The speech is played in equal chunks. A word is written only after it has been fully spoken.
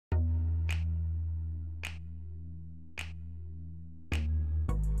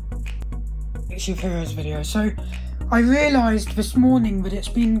Galaxy of Heroes video. So I realised this morning that it's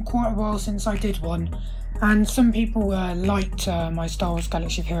been quite a while since I did one, and some people liked my Star Wars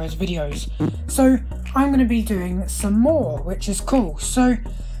Galaxy of Heroes videos. So I'm going to be doing some more, which is cool. So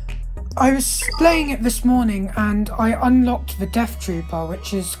I was playing it this morning and I unlocked the Death Trooper,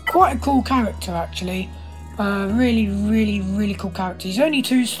 which is quite a cool character actually. Really cool character. He's only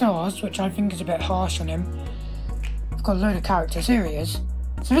 2 stars, which I think is a bit harsh on him. I've got a load of characters. Here he is.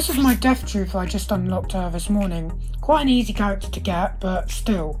 So this is my Death Trooper I just unlocked this morning. Quite an easy character to get, but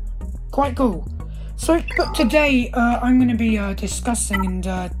still quite cool. So, but today I'm going to be discussing and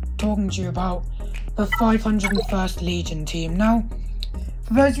talking to you about the 501st Legion team. Now,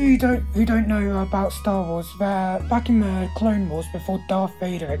 for those of you who don't know about Star Wars, back in the Clone Wars, before Darth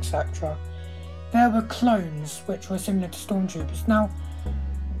Vader, etc., there were clones which were similar to stormtroopers. Now,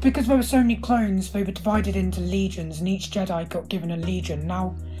 because there were so many clones, they were divided into legions, and each Jedi got given a legion.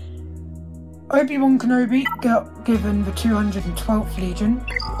 Now, Obi-Wan Kenobi got given the 212th Legion.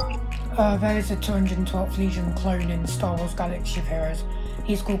 There is a 212th Legion clone in Star Wars Galaxy of Heroes.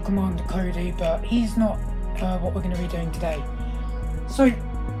 He's called Commander Cody, but he's not what we're going to be doing today. So,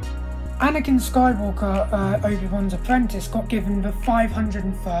 Anakin Skywalker, Obi-Wan's apprentice, got given the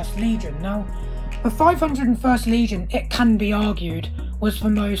 501st Legion. Now, the 501st Legion, it can be argued, was the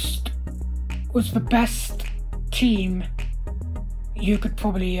best team you could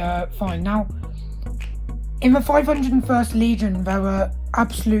probably find. Now, in the 501st Legion, there were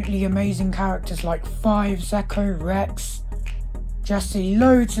absolutely amazing characters like Fives, Echo, Rex, Jesse,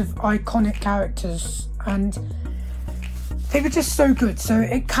 loads of iconic characters, and they were just so good. So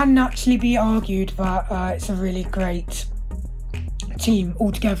it can actually be argued that it's a really great team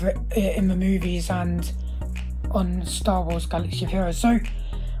altogether in the movies and on Star Wars Galaxy of Heroes. So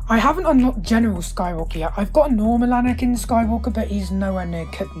I haven't unlocked General Skywalker yet. I've got a normal Anakin Skywalker, but he's nowhere near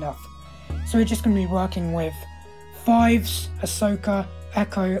good enough. So we're just going to be working with Fives, Ahsoka,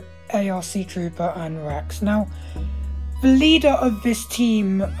 Echo, ARC Trooper and Rex. Now, the leader of this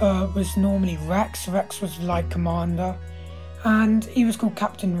team was normally Rex. Rex was like commander, and he was called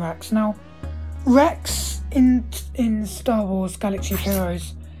Captain Rex. Now, Rex in Star Wars Galaxy of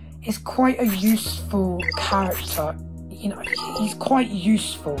Heroes is quite a useful character. You know, he's quite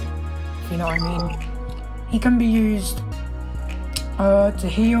useful, if you know what I mean. He can be used to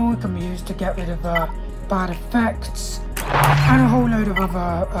heal, he can be used to get rid of bad effects, and a whole load of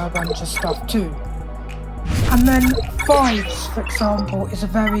other bunch of stuff too. And then Fives, for example, is he's a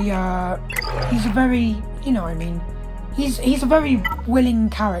very, you know what I mean, he's a very willing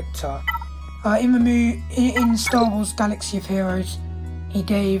character. In Star Wars Galaxy of Heroes, in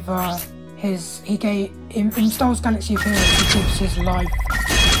Star Wars Galaxy of Heroes, he gives his life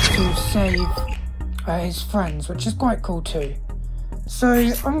to save his friends, which is quite cool too. So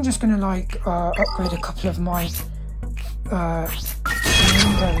I'm just gonna upgrade a couple of my there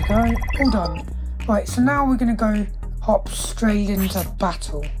we go, all done. Right, so now we're gonna go hop straight into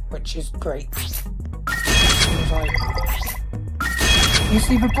battle, which is great. You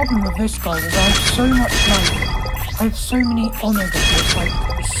see, the problem with this, guys, is I have so many honour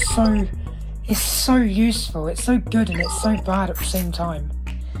that it's so useful, it's so good and it's so bad at the same time.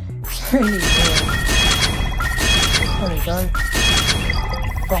 It's really weird. There we go.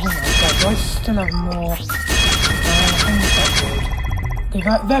 Oh my god, do I still have more things upload?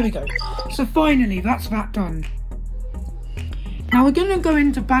 Okay, there we go. So finally, that's that done. Now we're gonna go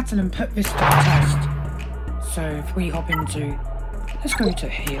into battle and put this to the test. So if we hop into, let's go to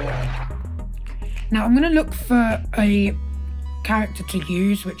here. Now I'm going to look for a character to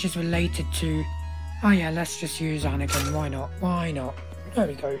use which is related to, oh yeah, let's just use Anakin, why not, there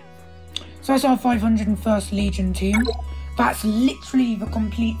we go. So that's our 501st Legion team. That's literally the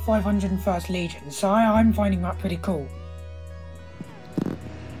complete 501st Legion, so I'm finding that pretty cool.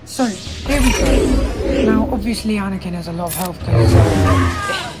 So here we go. Now obviously Anakin has a lot of health because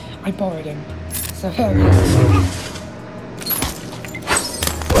I borrowed him, so there we go.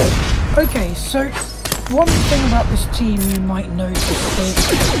 Okay, so one thing about this team you might notice is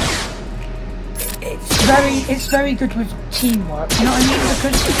it's very good with teamwork, you know what I mean?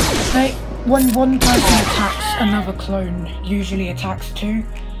 Because when one person attacks, another clone usually attacks too,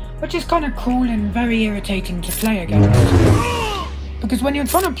 which is kind of cool and very irritating to play against. Because when you're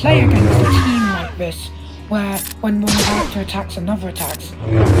trying to play against a team like this, where when one character attacks, another attacks,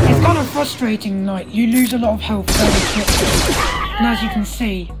 it's kind of frustrating, like you lose a lot of health very quickly. And as you can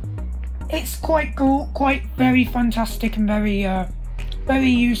see, it's quite cool, very fantastic and very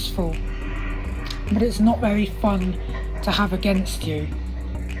useful, but it's not very fun to have against you.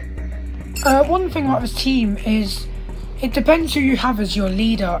 One thing about this team is it depends who you have as your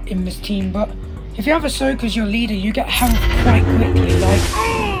leader in this team, but if you have Ahsoka as your leader, you get health quite quickly. Like,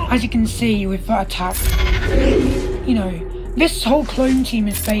 as you can see with that attack, you know, this whole clone team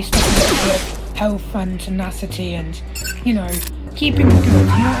is based on a little bit of health and tenacity and, you know, keeping good, you know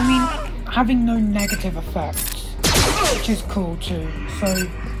what I mean? Having no negative effects, which is cool too. So,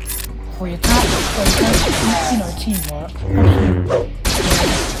 for your attack, you know, teamwork.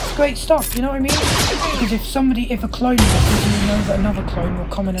 It's great stuff, you know what I mean? Because if a clone misses, you know that another clone will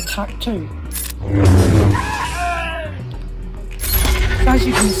come and attack too. As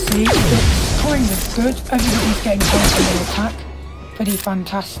you can see, it's kind of good. Everybody's getting close to the attack. Pretty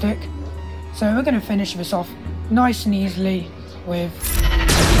fantastic. So we're going to finish this off nice and easily with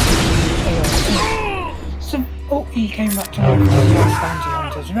Ahoy. So, oh, he came back to life with the bounty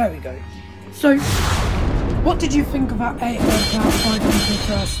hunters. There we go. So, what did you think of that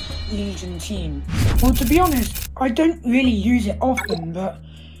 501st Legion team? Well, to be honest, I don't really use it often, but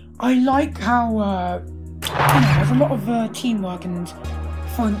I like how, you know, there's a lot of teamwork and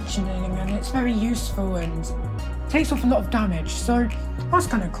functioning, and it's very useful and takes off a lot of damage, so that's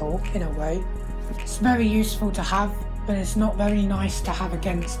kind of cool in a way. It's very useful to have, but it's not very nice to have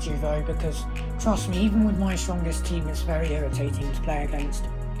against you though, because trust me, even with my strongest team, it's very irritating to play against.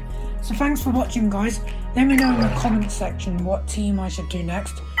 So thanks for watching, guys. Let me know in the comments section what team I should do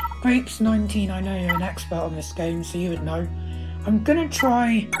next. Grapes19, I know you're an expert on this game, so you would know. I'm gonna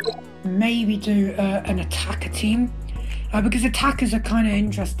try maybe do an attacker team, because attackers are kind of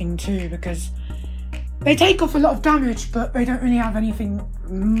interesting too, because they take off a lot of damage, but they don't really have anything,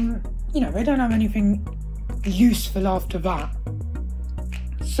 you know, they don't have anything useful after that.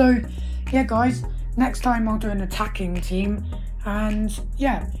 So yeah, guys, next time I'll do an attacking team, and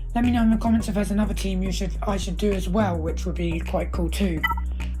yeah, let me know in the comments if there's another team I should do as well, which would be quite cool too.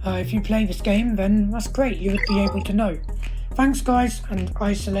 If you play this game, then that's great, you would be able to know. Thanks guys, and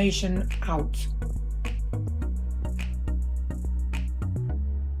Isolation out.